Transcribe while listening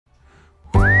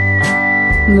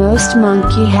Most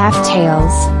monkey have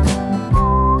tails.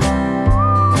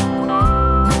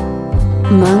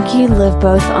 Monkey live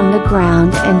both on the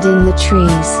ground and in the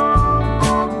trees.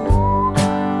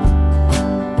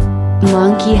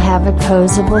 Monkey have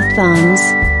opposable thumbs.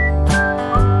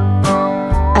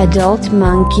 Adult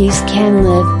monkeys can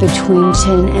live between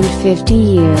 10 and 50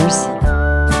 years.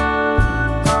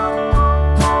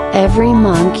 Every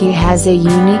monkey has a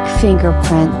unique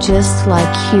fingerprint just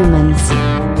like humans.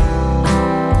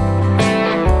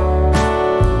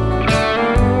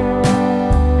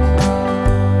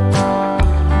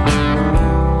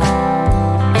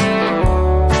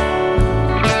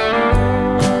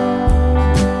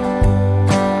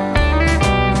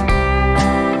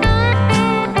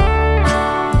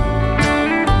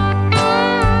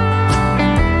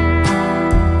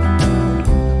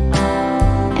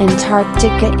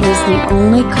 Antarctica is the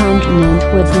only continent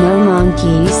with no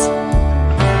monkeys.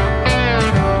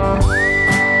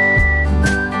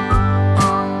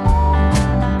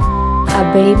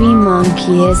 A baby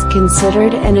monkey is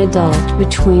considered an adult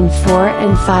between 4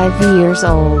 and 5 years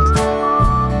old.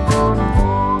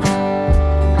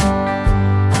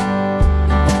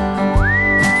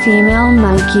 Female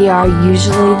monkey are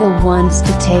usually the ones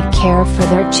to take care for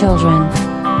their children.